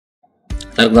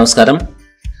നമസ്കാരം.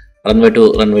 Runway to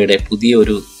റൺവേയുടെ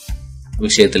പുതിയൊരു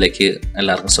വിഷയത്തിലേക്ക്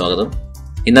എല്ലാവർക്കും സ്വാഗതം.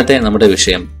 ഇന്നത്തെ നമ്മുടെ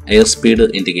വിഷയം എയർ സ്പീഡ്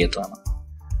ഇൻഡിക്കേറ്റർ ആണ്.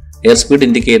 എയർ സ്പീഡ്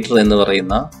ഇൻഡിക്കേറ്റർ എന്ന്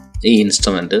പറയുന്ന ഈ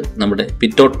ഇൻസ്ട്രുമെന്റ് നമ്മുടെ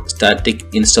പിറ്റോട്ട് സ്റ്റാറ്റിക്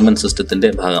ഇൻസ്ട്രുമെന്റ്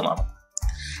സിസ്റ്റത്തിന്റെ ഭാഗമാണ്.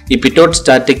 ഈ പിറ്റോട്ട്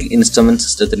സ്റ്റാറ്റിക് ഇൻസ്ട്രുമെന്റ്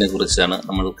സിസ്റ്റത്തിനെ കുറിച്ചാണ്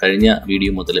നമ്മൾ കഴിഞ്ഞ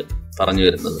വീഡിയോ മുതൽ പറഞ്ഞു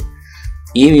വരുന്നത്.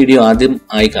 ഈ വീഡിയോ ആദ്യം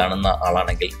ആയി കാണുന്ന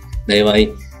ആളാണെങ്കിൽ ദയവായി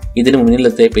ഇതിനു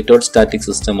മുന്നിലത്തെ പിറ്റോട്ട് സ്റ്റാറ്റിക്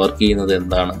സിസ്റ്റം വർക്ക് ചെയ്യുന്നത്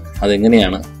എന്താണ്,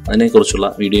 അതെങ്ങനെയാണ്, അതിനെക്കുറിച്ചുള്ള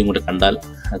വീഡിയോയും കൂടെ കണ്ടാൽ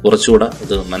കുറച്ചുകൂടെ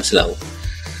ഇത് മനസ്സിലാവും.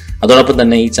 അതോടൊപ്പം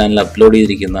തന്നെ ഈ ചാനൽ അപ്ലോഡ്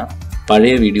ചെയ്തിരിക്കുന്ന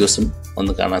പഴയ വീഡിയോസും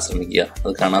ഒന്ന് കാണാൻ ശ്രമിക്കുക,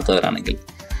 അത് കാണാത്തവരാണെങ്കിൽ.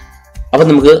 അപ്പം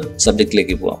നമുക്ക്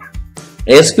സബ്ജക്റ്റിലേക്ക് പോവാം.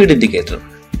 എയർ സ്പീഡ് ഇൻഡിക്കേറ്റർ,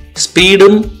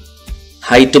 സ്പീഡും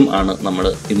ഹൈറ്റും ആണ് നമ്മൾ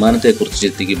വിമാനത്തെക്കുറിച്ച്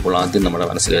ചിന്തിക്കുമ്പോൾ ആദ്യം നമ്മുടെ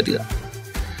മനസ്സിൽ വരിക.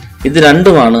 ഇത്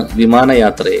രണ്ടുമാണ്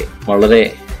വിമാനയാത്രയെ വളരെ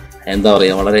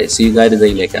വളരെ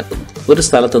സ്വീകാര്യതയിലേക്കാക്കുന്നത്. ഒരു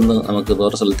സ്ഥലത്തു നിന്ന് നമുക്ക്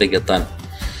വേറെ സ്ഥലത്തേക്ക് എത്താൻ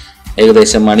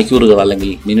ഏകദേശം മണിക്കൂറുകൾ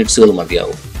അല്ലെങ്കിൽ മിനിറ്റ്സുകൾ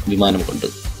മതിയാവും വിമാനം കൊണ്ട്.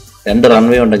 2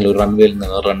 റൺവേ ഉണ്ടെങ്കിൽ ഒരു റൺവേയിൽ നിന്ന്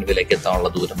വേറെ റൺവേയിലേക്ക് എത്താനുള്ള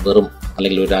ദൂരം വെറും,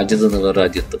 അല്ലെങ്കിൽ ഒരു രാജ്യത്ത് നിന്ന് വേറെ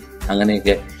രാജ്യത്ത്,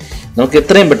 അങ്ങനെയൊക്കെ നമുക്ക്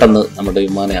എത്രയും പെട്ടെന്ന് നമ്മുടെ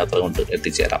വിമാനയാത്ര കൊണ്ട്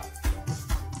എത്തിച്ചേരാം.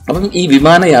 അപ്പം ഈ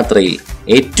വിമാനയാത്രയിൽ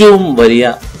ഏറ്റവും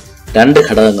വലിയ 2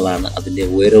 ഘടകങ്ങളാണ് അതിൻ്റെ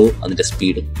ഉയരവും അതിൻ്റെ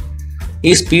സ്പീഡും.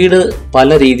 ഈ സ്പീഡ്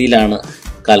പല രീതിയിലാണ്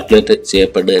കാൽക്കുലേറ്റ്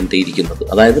ചെയ്യപ്പെടേണ്ടിയിരിക്കുന്നത്.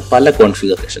 അതായത് പല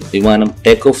കോൺഫിഗറേഷൻ. വിമാനം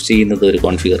ടേക്ക് ഓഫ് ചെയ്യുന്നത് ഒരു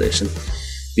കോൺഫിഗറേഷൻ,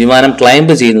 വിമാനം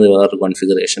ക്ലൈംബ് ചെയ്യുന്നത് വേറൊരു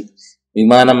കോൺഫിഗറേഷൻ,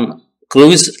 വിമാനം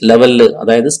ക്രൂയിസ് ലെവലിൽ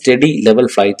അതായത് സ്റ്റഡി ലെവൽ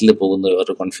ഫ്ലൈറ്റിൽ പോകുന്ന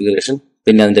വേറൊരു കോൺഫിഗറേഷൻ,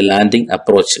 പിന്നെ അതിന്റെ ലാൻഡിങ്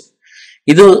അപ്രോച്ച്.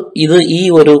 ഇത് ഈ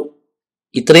ഒരു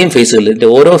ഇത്രയും ഫേസുകളിൽ, ഇതിന്റെ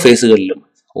ഓരോ ഫേസുകളിലും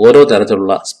ഓരോ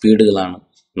തരത്തിലുള്ള സ്പീഡുകളാണ്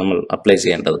നമ്മൾ അപ്ലൈ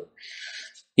ചെയ്യേണ്ടത്.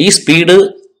 ഈ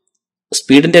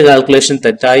സ്പീഡിന്റെ കാൽക്കുലേഷൻ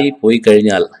തെറ്റായി പോയി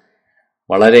കഴിഞ്ഞാൽ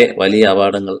വളരെ വലിയ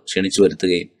അപകടങ്ങൾ ക്ഷണിച്ചു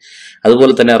വരുത്തുകയും,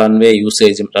 അതുപോലെ തന്നെ റൺവേ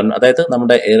യൂസേജും, അതായത്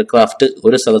നമ്മുടെ എയർക്രാഫ്റ്റ്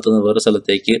ഒരു സ്ഥലത്ത് നിന്ന് വേറെ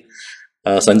സ്ഥലത്തേക്ക്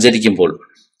സഞ്ചരിക്കുമ്പോൾ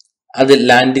അത്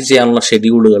ലാൻഡ് ചെയ്യാനുള്ള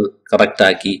ഷെഡ്യൂളുകൾ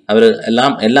കറക്റ്റാക്കി അവർ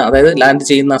എല്ലാം അതായത് ലാൻഡ്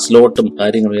ചെയ്യുന്ന സ്ലോട്ടും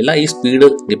കാര്യങ്ങളും എല്ലാം ഈ സ്പീഡ്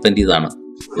ഡിപ്പെൻഡ് ചെയ്താണ്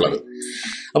ഉള്ളത്.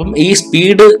 അപ്പം ഈ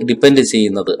സ്പീഡ് ഡിപ്പെൻഡ്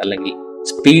ചെയ്യുന്നത് അല്ലെങ്കിൽ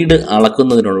സ്പീഡ്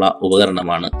അളക്കുന്നതിനുള്ള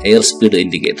ഉപകരണമാണ് air speed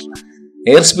indicator.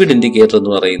 Air speed indicator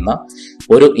എന്ന് പറയുന്ന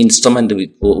ഒരു ഇൻസ്ട്രുമെന്റ്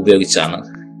ഉപയോഗിച്ചാണ്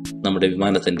നമ്മുടെ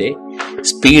വിമാനത്തിന്റെ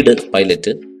സ്പീഡ്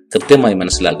പൈലറ്റ് കൃത്യമായി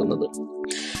മനസ്സിലാക്കുന്നത്.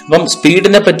 അപ്പം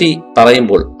സ്പീഡിനെ പറ്റി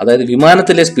പറയുമ്പോൾ, അതായത്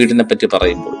വിമാനത്തിലെ സ്പീഡിനെ പറ്റി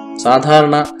പറയുമ്പോൾ,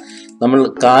 സാധാരണ നമ്മൾ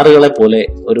കാറുകളെ പോലെ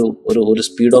ഒരു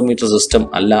സ്പീഡോമീറ്റർ സിസ്റ്റം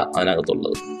അല്ല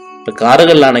അതിനകത്തുള്ളത്. ഇപ്പൊ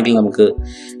കാറുകളിലാണെങ്കിൽ നമുക്ക്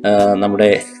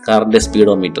നമ്മുടെ കാറിന്റെ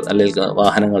സ്പീഡോമീറ്റർ അല്ലെങ്കിൽ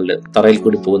വാഹനങ്ങളുടെ തറയിൽ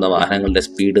കൂടി പോകുന്ന വാഹനങ്ങളുടെ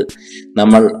സ്പീഡ്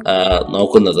നമ്മൾ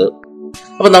നോക്കുന്നത്.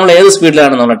 അപ്പൊ നമ്മൾ ഏത്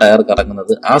സ്പീഡിലാണ് നമ്മുടെ ടയർ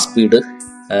കറങ്ങുന്നത് ആ സ്പീഡ്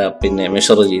പിന്നെ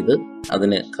മെഷർ ചെയ്ത്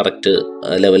അതിന് കറക്റ്റ്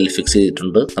ലെവലിൽ ഫിക്സ്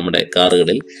ചെയ്തിട്ടുണ്ട് നമ്മുടെ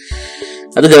കാറുകളിൽ.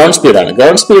 അത് ഗ്രൗണ്ട് സ്പീഡാണ്.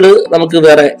 ഗ്രൗണ്ട് സ്പീഡ് നമുക്ക്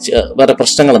വേറെ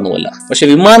പ്രശ്നങ്ങളൊന്നുമല്ല. പക്ഷെ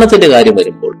വിമാനത്തിന്റെ കാര്യം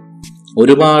വരുമ്പോൾ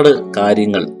ഒരുപാട്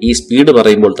കാര്യങ്ങൾ, ഈ സ്പീഡ്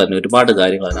പറയുമ്പോൾ തന്നെ ഒരുപാട്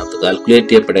കാര്യങ്ങൾ അതിനകത്ത് കാൽക്കുലേറ്റ്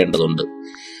ചെയ്യപ്പെടേണ്ടതുണ്ട്.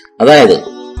 അതായത്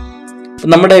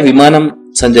നമ്മുടെ വിമാനം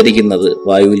സഞ്ചരിക്കുന്നത്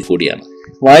വായുവിൽ കൂടിയാണ്.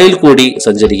 വായുവിൽ കൂടി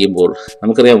സഞ്ചരിക്കുമ്പോൾ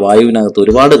നമുക്കറിയാം വായുവിനകത്ത്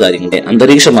ഒരുപാട് കാര്യങ്ങൾ,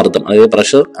 അന്തരീക്ഷമർദ്ദം, അതായത്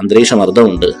പ്രഷർ,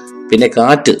 അന്തരീക്ഷമർദ്ദമുണ്ട്, പിന്നെ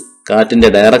കാറ്റിന്റെ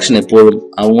ഡയറക്ഷൻ എപ്പോഴും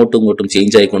അങ്ങോട്ടും ഇങ്ങോട്ടും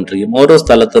ചേഞ്ച് ആയിക്കൊണ്ടിരിക്കും. ഓരോ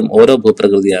സ്ഥലത്തും ഓരോ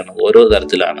ഭൂപ്രകൃതിയാണ്, ഓരോ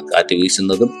തരത്തിലാണ് കാറ്റ്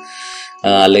വീശുന്നതും,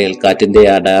 അല്ലെങ്കിൽ കാറ്റിന്റെ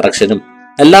ആ ഡയറക്ഷനും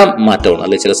എല്ലാം മാറ്റമാണ്.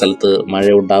 അല്ലെങ്കിൽ ചില സ്ഥലത്ത് മഴ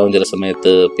ഉണ്ടാവും, ചില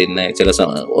സമയത്ത് പിന്നെ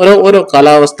ഓരോ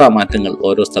കാലാവസ്ഥാ മാറ്റങ്ങൾ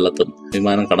ഓരോ സ്ഥലത്തും,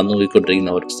 വിമാനം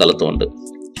കടന്നുപോയിക്കൊണ്ടിരിക്കുന്ന ഓരോ സ്ഥലത്തുമുണ്ട്.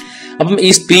 അപ്പം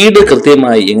ഈ സ്പീഡ്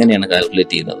കൃത്യമായി എങ്ങനെയാണ്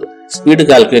കാൽക്കുലേറ്റ് ചെയ്യുന്നത്? സ്പീഡ്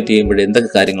കാൽക്കുലേറ്റ് ചെയ്യുമ്പോൾ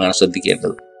എന്തൊക്കെ കാര്യങ്ങളാണ്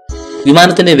ശ്രദ്ധിക്കേണ്ടത്?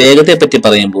 വിമാനത്തിന്റെ വേഗതയെ പറ്റി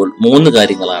പറയുമ്പോൾ 3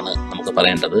 കാര്യങ്ങളാണ് നമുക്ക്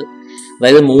പറയേണ്ടത്.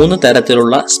 അതായത് 3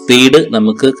 തരത്തിലുള്ള സ്പീഡ്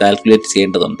നമുക്ക് കാൽക്കുലേറ്റ്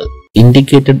ചെയ്യേണ്ടതുണ്ട്.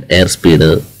 ഇൻഡിക്കേറ്റഡ് എയർ സ്പീഡ്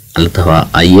അഥവാ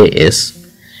IAS,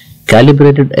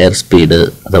 കാലിബ്രേറ്റഡ് എയർ സ്പീഡ്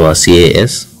അഥവാ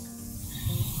CAS,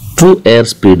 ട്രൂ എയർ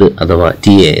സ്പീഡ് അഥവാ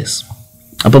TAS.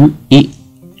 അപ്പം ഈ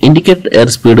ഇൻഡിക്കേറ്റഡ് എയർ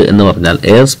സ്പീഡ് എന്ന് പറഞ്ഞാൽ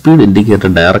എയർ സ്പീഡ്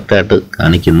ഇൻഡിക്കേറ്റർ ഡയറക്റ്റ് ആയിട്ട്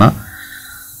കാണിക്കുന്ന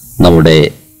നമ്മുടെ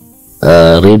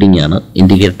റീഡിംഗ് ആണ്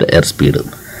indicated air speed.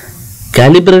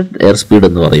 Calibrated air speed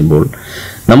എന്ന് പറയുമ്പോൾ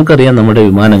നമുക്കറിയാം നമ്മുടെ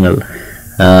വിമാനങ്ങൾ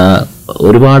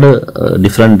ഒരുപാട്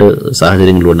ഡിഫറെൻറ്റ്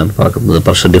സാഹചര്യങ്ങളിലൂടെയാണ് പറക്കുന്നത്.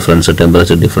 പ്രഷർ ഡിഫറൻസ്,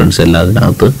 ടെമ്പറേച്ചർ ഡിഫറൻസ് എല്ലാം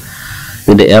അതിനകത്ത്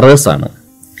ഇതിൻ്റെ എറേഴ്സാണ്.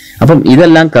 അപ്പം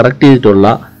ഇതെല്ലാം കറക്റ്റ് ചെയ്തിട്ടുള്ള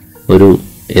ഒരു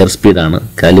എയർ സ്പീഡാണ്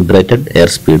കാലിബ്രേറ്റഡ്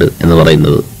എയർ സ്പീഡ് എന്ന്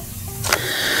പറയുന്നത്.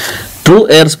 ട്രൂ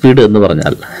എയർ സ്പീഡ് എന്ന്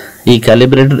പറഞ്ഞാൽ ഈ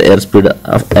കാലിബ്രേറ്റഡ് എയർ സ്പീഡ്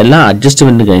എല്ലാ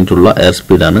അഡ്ജസ്റ്റ്മെന്റും കഴിഞ്ഞിട്ടുള്ള എയർ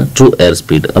സ്പീഡാണ് ട്രൂ എയർ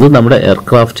സ്പീഡ്. അത് നമ്മുടെ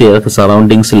എയർക്രാഫ്റ്റ്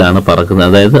സറൗണ്ടിങ്സിലാണ് പറക്കുന്നത്.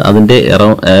 അതായത് അതിന്റെ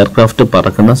എയർക്രാഫ്റ്റ്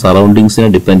പറക്കുന്ന സറൗണ്ടിങ്സിനെ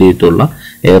ഡിപ്പെൻഡ് ചെയ്തിട്ടുള്ള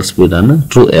എയർ സ്പീഡാണ്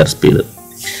ട്രൂ എയർ സ്പീഡ്.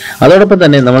 അതോടൊപ്പം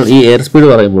തന്നെ നമ്മൾ ഈ എയർ സ്പീഡ്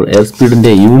പറയുമ്പോൾ എയർ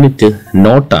സ്പീഡിന്റെ യൂണിറ്റ്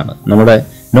നോട്ടാണ്. നമ്മുടെ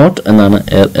നോട്ട് എന്നാണ്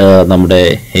നമ്മുടെ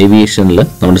ഏവിയേഷനിൽ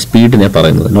നമ്മുടെ സ്പീഡിനെ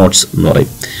പറയുന്നത്, നോട്ട്സ് എന്ന്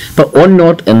പറയും. അപ്പോൾ 1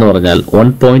 നോട്ട് എന്ന് പറഞ്ഞാൽ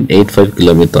 1.85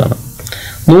 കിലോമീറ്റർ ആണ്.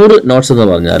 100 നോട്ട്സ് എന്ന്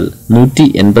പറഞ്ഞാൽ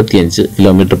 185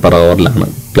 കിലോമീറ്റർ പെർ അവറിലാണ്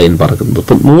പ്ലെയിൻ പറക്കുന്നത്.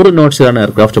 ഇപ്പം 100 നോട്ട്സിലാണ്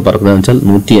എയർക്രാഫ്റ്റ് പറക്കുന്നതെന്ന് വെച്ചാൽ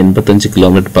 185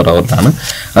 കിലോമീറ്റർ പെർ അവറിലാണ്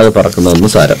അത് പറക്കുന്നതെന്ന്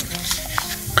സാരം.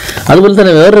 അതുപോലെ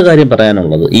തന്നെ വേറൊരു കാര്യം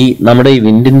പറയാനുള്ളത്, ഈ നമ്മുടെ ഈ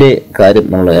വിൻഡിന്റെ കാര്യം,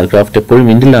 നമ്മൾ എയർക്രാഫ്റ്റ് എപ്പോഴും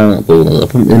വിൻഡിലാണ് പോകുന്നത്.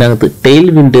 അപ്പം ഇതിനകത്ത് tail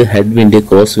wind, head wind,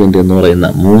 cross wind എന്ന് പറയുന്ന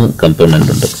 3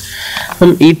 കമ്പോണന്റ് ഉണ്ട്.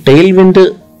 അപ്പം ഈ ടെയിൽ വിൻഡ്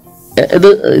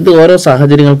ഇത് ഓരോ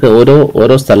സാഹചര്യങ്ങൾക്ക്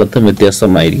ഓരോ സ്ഥലത്തും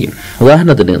വ്യത്യാസമായിരിക്കും.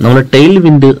 ഉദാഹരണത്തിന് നമ്മൾ ടെയിൽ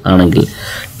വിൻഡ് ആണെങ്കിൽ,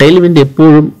 ടെയിൽ വിൻഡ്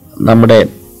എപ്പോഴും നമ്മുടെ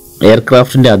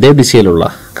എയർക്രാഫ്റ്റിന്റെ അതേ ദിശയിലുള്ള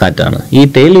കാറ്റാണ്. ഈ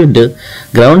tail wind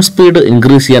ground speed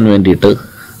increase ചെയ്യാൻ വേണ്ടിയിട്ട്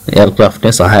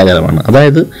എയർക്രാഫ്റ്റിനെ സഹായകരമാണ്.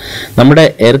 അതായത് നമ്മുടെ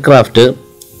എയർക്രാഫ്റ്റ്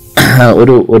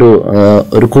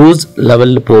ഒരു ക്രൂസ്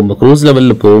ലെവലിൽ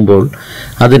പോകുമ്പോൾ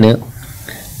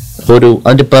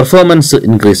അതിന്റെ പെർഫോമൻസ്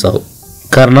ഇൻക്രീസ് ആവും.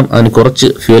 കാരണം അതിന് കുറച്ച്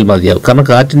ഫ്യൂവൽ മതിയാവും. കാരണം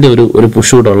കാറ്റിന്റെ ഒരു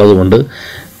പുഷ് കൂടെ ഉള്ളത് കൊണ്ട്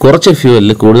കുറച്ച്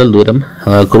ഫ്യൂവലിൽ കൂടുതൽ ദൂരം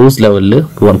ക്രൂസ് ലെവലിൽ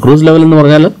പോകാൻ. ക്രൂസ് ലെവൽ എന്ന്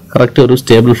പറഞ്ഞാൽ കറക്റ്റ് ഒരു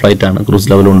സ്റ്റേബിൾ ഫ്ലൈറ്റ് ആണ് ക്രൂസ്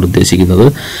ലെവൽ കൊണ്ട് ഉദ്ദേശിക്കുന്നത്.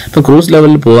 ഇപ്പം ക്രൂസ്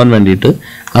ലെവലിൽ പോകാൻ വേണ്ടിയിട്ട്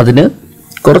അതിന്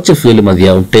കുറച്ച് ഫ്യൂവൽ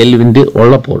മതിയാവും ടെയിൽ വിൻഡ്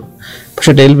ഉള്ളപ്പോൾ.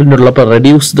 പക്ഷേ ടെയിൽ വിൻഡ് ഉള്ളപ്പോൾ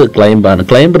റെഡ്യൂസ്ഡ് ക്ലൈംബാണ്,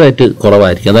 ക്ലൈംബ് റേറ്റ്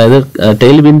കുറവായിരിക്കും. അതായത്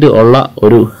ടെയിൽ വിൻഡ് ഉള്ള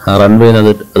ഒരു റൺവേയിൽ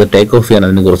അത് ടേക്ക് ഓഫ് ചെയ്യാൻ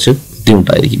അതിന് കുറച്ച്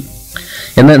ബുദ്ധിമുട്ടായിരിക്കും.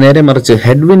 എന്നാൽ നേരെ മറിച്ച്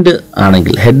ഹെഡ്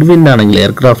വിൻഡ് ആണെങ്കിൽ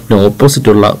എയർക്രാഫ്റ്റിന് ഓപ്പോസിറ്റ്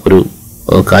ഉള്ള ഒരു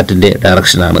കാറ്റിന്റെ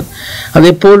ഡയറക്ഷനാണ്.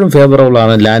 അതെപ്പോഴും ഫേവറബിൾ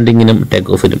ആണ് ലാൻഡിങ്ങിനും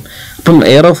ടേക്ക് ഓഫിനും. അപ്പം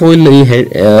എയറോഫോയിൽ ഈ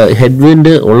ഹെഡ്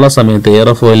വിൻഡ് ഉള്ള സമയത്ത്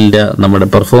എയറോഫോയിലിന്റെ നമ്മുടെ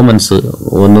പെർഫോമൻസ്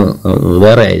ഒന്ന്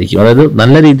വേറെ ആയിരിക്കും. അതായത്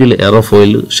നല്ല രീതിയിൽ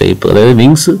എയറോഫോയിൽ ഷേപ്പ്, അതായത്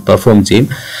വിങ്സ് പെർഫോം ചെയ്യും.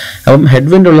 അപ്പം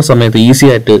ഹെഡ് വിൻഡ് ഉള്ള സമയത്ത് ഈസി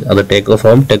ആയിട്ട് അത് ടേക്ക്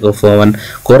ഓഫ് ആവാൻ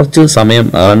കുറച്ച് സമയം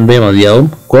റൺവേ മതിയാവും.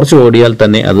 കുറച്ച് ഓടിയാൽ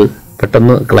തന്നെ അത്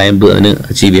പെട്ടെന്ന് ക്ലൈംബ് അതിന്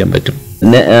അച്ചീവ് ചെയ്യാൻ പറ്റും.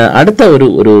 അടുത്ത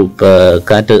ഒരു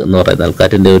കാറ്റ് എന്ന് പറയുന്നത്,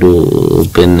 കാറ്റിന്റെ ഒരു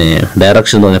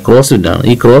ഡയറക്ഷൻ എന്ന് പറഞ്ഞാൽ ക്രോസ് വിൻഡ് ആണ്.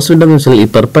 ഈ ക്രോസ് വിൻഡ് എന്ന് വെച്ചാൽ ഈ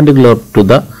perpendicular to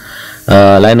the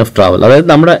line of travel, അതായത്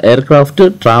നമ്മുടെ എയർക്രാഫ്റ്റ്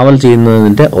ട്രാവൽ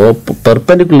ചെയ്യുന്നതിന്റെ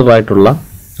പെർപെൻഡിക്കുലർ ആയിട്ടുള്ള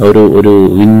ഒരു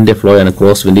വിൻഡിന്റെ ഫ്ലോ ആണ്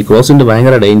ക്രോസ് വിൻഡ്. ഈ ക്രോസ് വിൻഡ്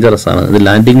ഭയങ്കര ഡേഞ്ചറസ് ആണ്. ഇത്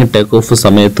ലാൻഡിങ് ടേക്ക് ഓഫ്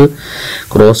സമയത്ത്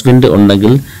ക്രോസ് വിൻഡ്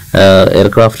ഉണ്ടെങ്കിൽ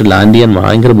എയർക്രാഫ്റ്റ് ലാൻഡ് ചെയ്യാൻ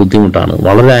ഭയങ്കര ബുദ്ധിമുട്ടാണ്.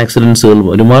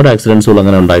 ഒരുപാട് ആക്സിഡൻസുകൾ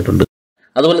അങ്ങനെ ഉണ്ടായിട്ടുണ്ട്.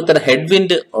 അതുപോലെ തന്നെ ഹെഡ്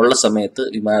വിൻഡ് ഉള്ള സമയത്ത്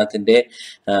വിമാനത്തിന്റെ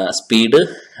സ്പീഡ്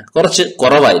കുറച്ച്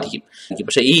കുറവായിരിക്കും.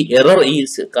 പക്ഷെ ഈ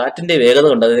കാറ്റിന്റെ വേഗത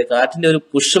കൊണ്ട്, അതായത് കാറ്റിന്റെ ഒരു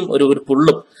പുഷും ഒരു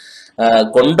പുള്ളും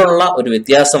കൊണ്ടുള്ള ഒരു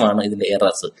വ്യത്യാസമാണ് ഇതിന്റെ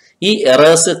എറേഴ്സ്. ഈ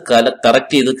എറേഴ്സ്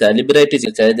കറക്റ്റ് ചെയ്ത് കാലിബ്രേറ്റ്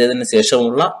ചെയ്തതിന്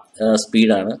ശേഷമുള്ള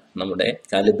സ്പീഡാണ് നമ്മുടെ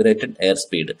calibrated air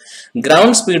speed.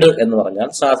 Ground speed എന്ന് പറഞ്ഞാൽ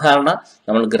സാധാരണ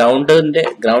നമ്മൾ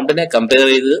ഗ്രൗണ്ടിനെ കമ്പയർ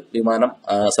ചെയ്ത് വിമാനം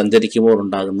സഞ്ചരിക്കുമ്പോൾ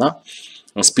ഉണ്ടാകുന്ന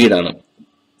സ്പീഡാണ്.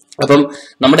 അപ്പം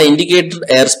നമ്മുടെ ഇൻഡിക്കേറ്റഡ്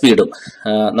എയർ സ്പീഡും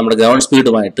നമ്മുടെ ഗ്രൗണ്ട്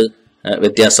സ്പീഡുമായിട്ട്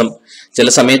വ്യത്യാസം ചില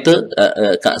സമയത്ത്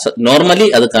നോർമലി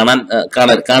അത്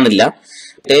കാണില്ല.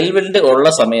 ടെയിൽ വിൻഡ് ഉള്ള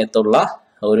സമയത്തുള്ള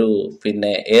ഒരു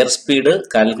എയർ സ്പീഡ്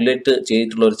കാൽക്കുലേറ്റ്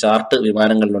ചെയ്തിട്ടുള്ള ഒരു ചാർട്ട്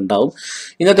വിമാനങ്ങളിലുണ്ടാവും.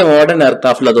 ഇന്നത്തെ മോഡേൺ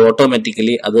എയർക്രാഫ്റ്റിൽ അത്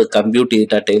ഓട്ടോമാറ്റിക്കലി അത് കമ്പ്യൂട്ട്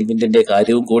ചെയ്തിട്ട് ആ ടെയിൽ വിൻഡിന്റെ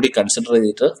കാര്യവും കൂടി കൺസിഡർ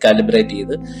ചെയ്തിട്ട് കാലിബ്രേറ്റ്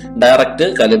ചെയ്ത് ഡയറക്റ്റ്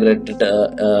കാലിബ്രേറ്റഡ്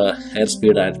എയർ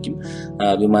സ്പീഡ് ആയിരിക്കും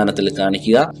വിമാനത്തിൽ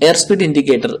കാണിക്കുക. എയർ സ്പീഡ്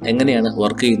ഇൻഡിക്കേറ്റർ എങ്ങനെയാണ്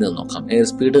വർക്ക് ചെയ്യുന്നത് നോക്കാം. എയർ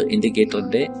സ്പീഡ്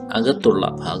ഇൻഡിക്കേറ്ററിന്റെ അകത്തുള്ള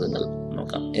ഭാഗങ്ങൾ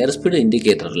നോക്കാം. എയർ സ്പീഡ്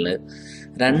ഇൻഡിക്കേറ്ററിൽ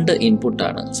 2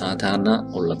 ഇൻപുട്ടാണ് സാധാരണ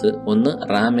ഉള്ളത്. ഒന്ന്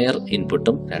റാം എയർ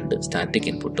ഇൻപുട്ടും 2 സ്റ്റാറ്റിക്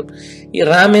ഇൻപുട്ടും. ഈ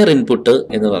റാം എയർ ഇൻപുട്ട്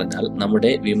എന്ന് പറഞ്ഞാൽ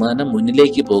നമ്മുടെ വിമാനം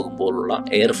മുന്നിലേക്ക് പോകുമ്പോഴുള്ള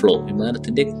എയർ ഫ്ലോ,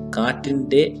 വിമാനത്തിന്റെ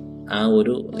കാറ്റിന്റെ ആ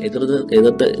ഒരു എതിർ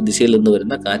ദിശയിൽ നിന്ന്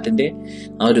വരുന്ന കാറ്റിന്റെ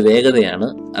ആ ഒരു വേഗതയാണ്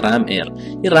റാം എയർ.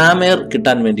 ഈ റാം എയർ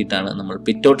കിട്ടാൻ വേണ്ടിയിട്ടാണ് നമ്മൾ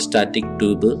പിറ്റോട്ട് സ്റ്റാറ്റിക്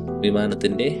ട്യൂബ്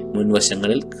വിമാനത്തിന്റെ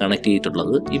മുൻവശങ്ങളിൽ കണക്ട്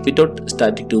ചെയ്തിട്ടുള്ളത്. ഈ പിറ്റോട്ട്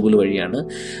സ്റ്റാറ്റിക് ട്യൂബിൽ വഴിയാണ്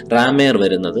റാം എയർ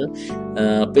വരുന്നത്.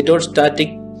 പിറ്റോട്ട്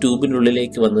സ്റ്റാറ്റിക്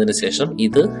ട്യൂബിനുള്ളിലേക്ക് വന്നതിന് ശേഷം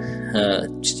ഇത്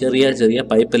ചെറിയ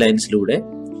പൈപ്പ് ലൈൻസിലൂടെ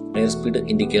എയർ സ്പീഡ്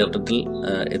ഇൻഡിക്കേറ്ററിൽ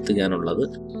എത്തുകയാണുള്ളത്.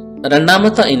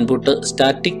 രണ്ടാമത്തെ ഇൻപുട്ട്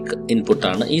സ്റ്റാറ്റിക്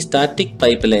ഇൻപുട്ടാണ്. ഈ സ്റ്റാറ്റിക്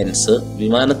പൈപ്പ് ലൈൻസ്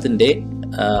വിമാനത്തിന്റെ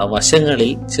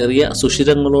വശങ്ങളിൽ ചെറിയ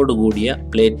സുഷിരങ്ങളോട് കൂടിയ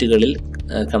പ്ലേറ്റുകളിൽ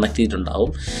കണക്ട്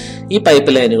ചെയ്തിട്ടുണ്ടാവും. ഈ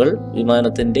പൈപ്പ് ലൈനുകൾ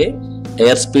വിമാനത്തിന്റെ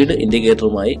എയർ സ്പീഡ്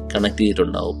ഇൻഡിക്കേറ്ററുമായി കണക്ട്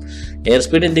ചെയ്തിട്ടുണ്ടാവും. എയർ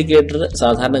സ്പീഡ് ഇൻഡിക്കേറ്റർ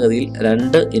സാധാരണഗതിയിൽ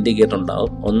 2 ഇൻഡിക്കേറ്റർ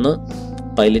ഉണ്ടാവും. ഒന്ന്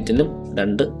പൈലറ്റിനും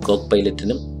 2 കോക്ക്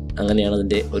പൈലറ്റിനും. അങ്ങനെയാണ്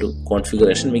അതിന്റെ ഒരു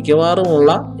കോൺഫിഗറേഷൻ.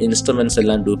 മിക്കവാറുമുള്ള ഇൻസ്ട്രുമെന്റ്സ്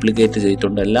എല്ലാം ഡ്യൂപ്ലിക്കേറ്റ്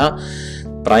ചെയ്തിട്ടുണ്ട്. എല്ലാ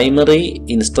പ്രൈമറി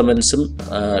ഇൻസ്ട്രുമെന്റ്സും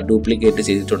ഡ്യൂപ്ലിക്കേറ്റ്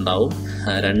ചെയ്തിട്ടുണ്ടാവും.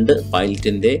 2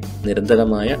 പൈലറ്റിന്റെ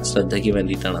നിരന്തരമായ ശ്രദ്ധയ്ക്ക്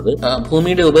വേണ്ടിയിട്ടാണത്.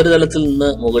 ഭൂമിയുടെ ഉപരിതലത്തിൽ നിന്ന്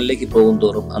മുകളിലേക്ക് പോകും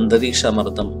തോറും അന്തരീക്ഷ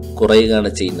മർദ്ദം കുറയുകയാണ്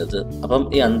ചെയ്യുന്നത്. അപ്പം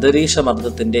ഈ അന്തരീക്ഷ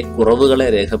മർദ്ദത്തിന്റെ കുറവുകളെ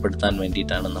രേഖപ്പെടുത്താൻ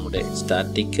വേണ്ടിയിട്ടാണ് നമ്മുടെ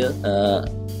സ്റ്റാറ്റിക്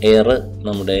എയർ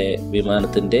നമ്മുടെ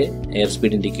വിമാനത്തിന്റെ എയർ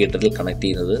സ്പീഡ് ഇൻഡിക്കേറ്ററിൽ കണക്ട്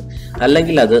ചെയ്യുന്നത്.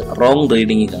 അല്ലെങ്കിൽ അത് റോങ്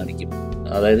റീഡിങ് കാണിക്കും.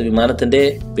 അതായത് വിമാനത്തിന്റെ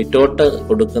പിറ്റോട്ട്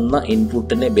കൊടുക്കുന്ന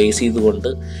ഇൻപുട്ടിനെ ബേസ്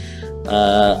ചെയ്തുകൊണ്ട്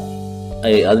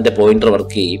അതിന്റെ പോയിന്റർ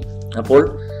വർക്ക് ചെയ്യും. അപ്പോൾ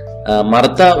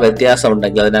മർദ്ദ വ്യത്യാസം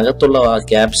ഉണ്ടെങ്കിൽ അതിനകത്തുള്ള ആ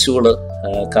ക്യാപ്സ്യൂള്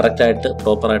കറക്റ്റായിട്ട്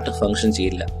പ്രോപ്പറായിട്ട് ഫങ്ഷൻ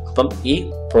ചെയ്യില്ല. അപ്പം ഈ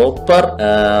പ്രോപ്പർ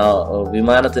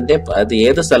വിമാനത്തിന്റെ അത്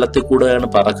ഏത് സ്ഥലത്തിൽ കൂടെയാണ്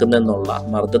പറക്കുന്നതെന്നുള്ള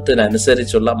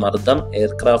മർദ്ദത്തിനനുസരിച്ചുള്ള മർദ്ദം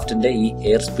എയർക്രാഫ്റ്റിന്റെ ഈ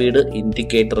എയർ സ്പീഡ്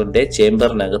ഇൻഡിക്കേറ്ററിന്റെ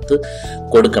ചേംബറിനകത്ത്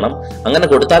കൊടുക്കണം. അങ്ങനെ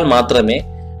കൊടുത്താൽ മാത്രമേ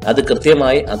അത്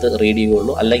കൃത്യമായി അത് റീഡ്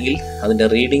ചെയ്യുള്ളൂ. അല്ലെങ്കിൽ അതിന്റെ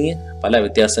റീഡിങ് പല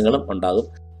വ്യത്യാസങ്ങളും ഉണ്ടാകും.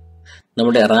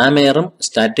 നമ്മുടെ റാം എയറും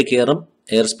സ്റ്റാറ്റിക് എയറും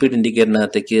എയർ സ്പീഡ്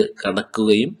ഇൻഡിക്കേറ്ററിനകത്തേക്ക്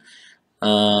കടക്കുകയും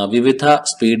വിവിധ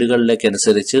സ്പീഡുകളിലേക്ക്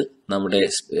അനുസരിച്ച് നമ്മുടെ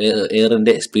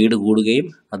എയറിന്റെ സ്പീഡ് കൂടുകയും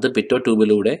അത് പിറ്റോ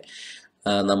ട്യൂബിലൂടെ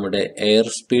നമ്മുടെ എയർ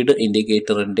സ്പീഡ്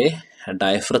ഇൻഡിക്കേറ്ററിന്റെ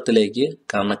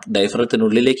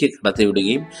ഡയഫ്രത്തിനുള്ളിലേക്ക്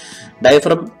കടത്തിവിടുകയും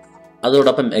ഡയഫ്രം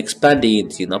അതോടൊപ്പം എക്സ്പാൻഡ് ചെയ്യുകയും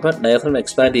ചെയ്യുന്നു. അപ്പം ഡയഫ്രം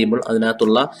എക്സ്പാൻഡ് ചെയ്യുമ്പോൾ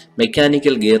അതിനകത്തുള്ള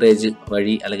മെക്കാനിക്കൽ ഗിയറേജ്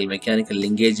വഴി അല്ലെങ്കിൽ മെക്കാനിക്കൽ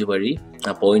ലിങ്കേജ് വഴി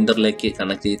ആ പോയിന്ററിലേക്ക്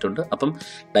കണക്ട് ചെയ്തിട്ടുണ്ട്. അപ്പം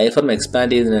ഡയഫ്രം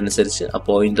എക്സ്പാൻഡ് ചെയ്യുന്നതിനനുസരിച്ച് ആ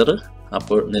പോയിന്റർ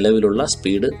അപ്പോൾ നിലവിലുള്ള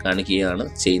സ്പീഡ് കാണിക്കുകയാണ്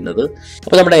ചെയ്യുന്നത്.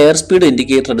 അപ്പോൾ നമ്മുടെ എയർ സ്പീഡ്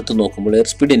ഇൻഡിക്കേറ്റർ എടുത്ത് നോക്കുമ്പോൾ എയർ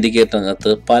സ്പീഡ്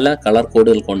ഇൻഡിക്കേറ്ററിനകത്ത് പല കളർ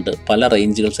കോഡുകൾ കൊണ്ട് പല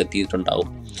റേഞ്ചുകൾ സെറ്റ് ചെയ്തിട്ടുണ്ടാവും.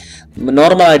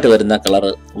 നോർമലായിട്ട് വരുന്ന colour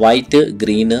white,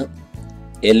 green,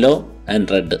 yellow and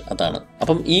red അതാണ്.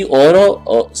 അപ്പം ഈ ഓരോ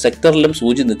സെക്ടറിലും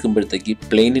സൂചി നിൽക്കുമ്പോഴത്തേക്ക്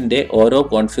പ്ലെയിനിൻ്റെ ഓരോ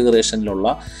കോൺഫിഗറേഷനിലുള്ള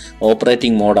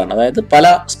ഓപ്പറേറ്റിംഗ് മോഡാണ്, അതായത്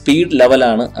പല സ്പീഡ്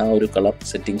ലെവലാണ് ആ ഒരു കളർ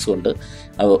സെറ്റിങ്സ് കൊണ്ട്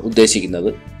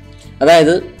ഉദ്ദേശിക്കുന്നത്.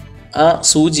 അതായത് ആ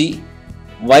സൂചി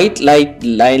വൈറ്റ്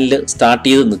ലൈനിൽ സ്റ്റാർട്ട്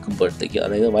ചെയ്ത് നിൽക്കുമ്പോഴത്തേക്ക്,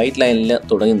 അതായത് വൈറ്റ് ലൈനിൽ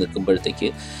തുടങ്ങി നിൽക്കുമ്പോഴത്തേക്ക്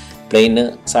പ്ലെയിന്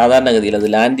സാധാരണഗതിയിൽ അത്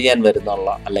ലാൻഡ് ചെയ്യാൻ വരുന്നുള്ള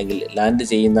അല്ലെങ്കിൽ ലാൻഡ്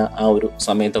ചെയ്യുന്ന ആ ഒരു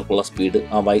സമയത്തൊക്കെയുള്ള സ്പീഡ്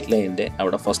ആ വൈറ്റ് ലൈനിൻ്റെ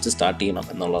അവിടെ ഫസ്റ്റ് സ്റ്റാർട്ട് ചെയ്യണം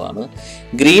എന്നുള്ളതാണ്.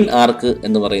 ഗ്രീൻ ആർക്ക്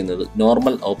എന്ന് പറയുന്നത്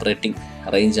നോർമൽ ഓപ്പറേറ്റിംഗ്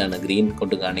റേഞ്ചാണ് ഗ്രീൻ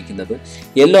കൊണ്ട് കാണിക്കുന്നത്.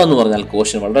 യെല്ലോ എന്ന് പറഞ്ഞാൽ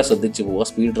കോഷൻ, വളരെ ശ്രദ്ധിച്ചു പോവുക,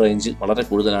 സ്പീഡ് റേഞ്ച് വളരെ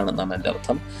കൂടുതലാണെന്നാണ് എൻ്റെ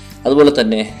അർത്ഥം. അതുപോലെ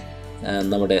തന്നെ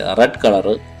നമ്മുടെ റെഡ്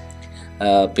കളറ്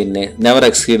പിന്നെ നെവർ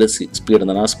എക്സീഡ് സ്പീഡ്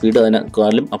എന്നാണ്. ആ സ്പീഡ്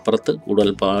അതിനേക്കാളും അപ്പുറത്ത് കൂടുതൽ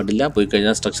പാടില്ല, പോയി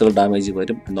കഴിഞ്ഞാൽ സ്ട്രക്ചറൽ ഡാമേജ്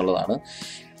വരും എന്നുള്ളതാണ്.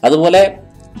 അതുപോലെ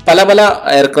പല പല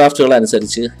എയർക്രാഫ്റ്റുകൾ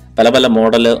അനുസരിച്ച് പല പല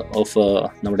മോഡൽ ഓഫ്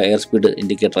നമ്മുടെ എയർ സ്പീഡ്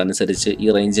ഇൻഡിക്കേറ്റർ അനുസരിച്ച് ഈ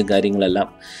റേഞ്ചും കാര്യങ്ങളെല്ലാം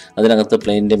അതിനകത്ത്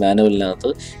പ്ലെയിനിൻ്റെ മാനുവലിനകത്ത്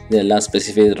ഇതെല്ലാം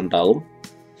സ്പെസിഫൈ ചെയ്തിട്ടുണ്ടാകും.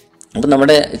 അപ്പം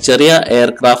നമ്മുടെ ചെറിയ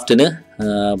എയർക്രാഫ്റ്റിന്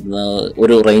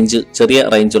ഒരു ചെറിയ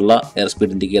റേഞ്ചുള്ള എയർ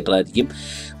സ്പീഡ് ഇൻഡിക്കേറ്റർ ആയിരിക്കും.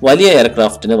 വലിയ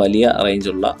എയർക്രാഫ്റ്റിന് വലിയ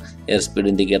റേഞ്ചുള്ള എയർ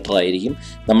സ്പീഡ് ഇൻഡിക്കേറ്റർ ആയിരിക്കും.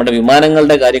 നമ്മുടെ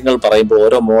വിമാനങ്ങളുടെ കാര്യങ്ങൾ പറയുമ്പോൾ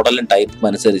ഓരോ മോഡലും ടൈപ്പും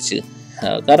അനുസരിച്ച്,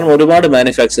 കാരണം ഒരുപാട്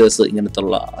മാനുഫാക്ചറേഴ്സ്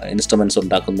ഇങ്ങനത്തുള്ള ഇൻസ്ട്രുമെൻറ്റ്സ്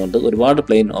ഉണ്ടാക്കുന്നുണ്ട്, ഒരുപാട്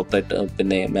പ്ലെയിൻ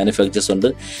മാനുഫാക്ചേഴ്സ് ഉണ്ട്.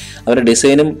 അവരുടെ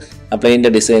ഡിസൈനും ആ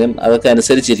പ്ലെയിനിൻ്റെ ഡിസൈനും അതൊക്കെ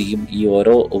അനുസരിച്ചിരിക്കും ഈ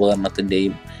ഓരോ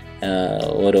ഉപകരണത്തിൻ്റെയും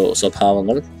ഓരോ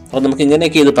സ്വഭാവങ്ങൾ. അപ്പോൾ നമുക്ക്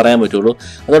ഇങ്ങനെയൊക്കെ ഇത് പറയാൻ പറ്റുള്ളൂ.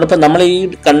 അതോടൊപ്പം നമ്മൾ ഈ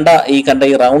കണ്ട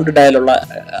ഈ റൗണ്ട് ഡയലുള്ള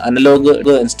അനലോഗ്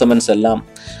ഇൻസ്ട്രുമെൻറ്റ്സ് എല്ലാം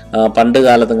പണ്ട്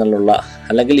കാലങ്ങളിലുള്ള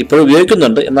അല്ലെങ്കിൽ ഇപ്പോഴും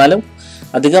ഉപയോഗിക്കുന്നുണ്ട്, എന്നാലും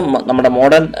അധികം നമ്മുടെ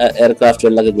മോഡേൺ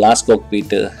എയർക്രാഫ്റ്റുകളിലൊക്കെ ഗ്ലാസ്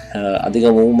കോക്ക്പീറ്റ്,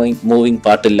 അധികം മൂവിങ്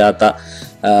പാർട്ടില്ലാത്ത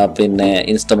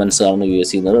ഇൻസ്ട്രുമെൻറ്റ്സ് ആണ്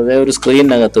യൂസ് ചെയ്യുന്നത്. അതായത് ഒരു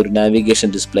സ്ക്രീനിനകത്ത് ഒരു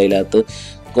നാവിഗേഷൻ ഡിസ്പ്ലേയിനകത്ത്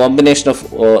കോമ്പിനേഷൻ ഓഫ്,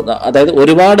 അതായത്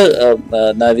ഒരുപാട്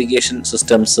നാവിഗേഷൻ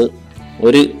സിസ്റ്റംസ്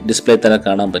ഒരു ഡിസ്പ്ലേ തന്നെ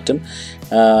കാണാൻ പറ്റും.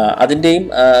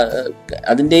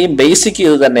 അതിൻ്റെയും ബേസിക്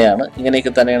ഇത് തന്നെയാണ്,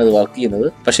 ഇങ്ങനെയൊക്കെ തന്നെയാണ് ഇത് വർക്ക് ചെയ്യുന്നത്.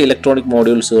 പക്ഷേ ഇലക്ട്രോണിക്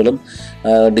മോഡ്യൂൾസുകളും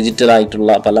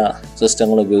ഡിജിറ്റലായിട്ടുള്ള പല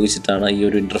സിസ്റ്റങ്ങളും ഉപയോഗിച്ചിട്ടാണ് ഈ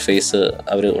ഒരു ഇൻ്റർഫേസ്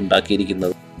അവർ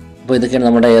ഉണ്ടാക്കിയിരിക്കുന്നത്. അപ്പോൾ ഇതൊക്കെയാണ്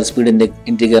നമ്മുടെ എയർ സ്പീഡ്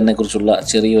ഇൻഡിക്കേറ്ററിനെ കുറിച്ചുള്ള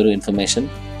ചെറിയൊരു ഇൻഫർമേഷൻ.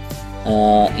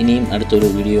 ഇനിയും അടുത്തൊരു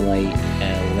വീഡിയോയുമായി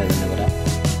ഉടനെ തന്നെ വരാം.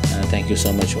 Thank you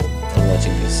so much for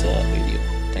watching this video.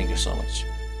 Thank you so much.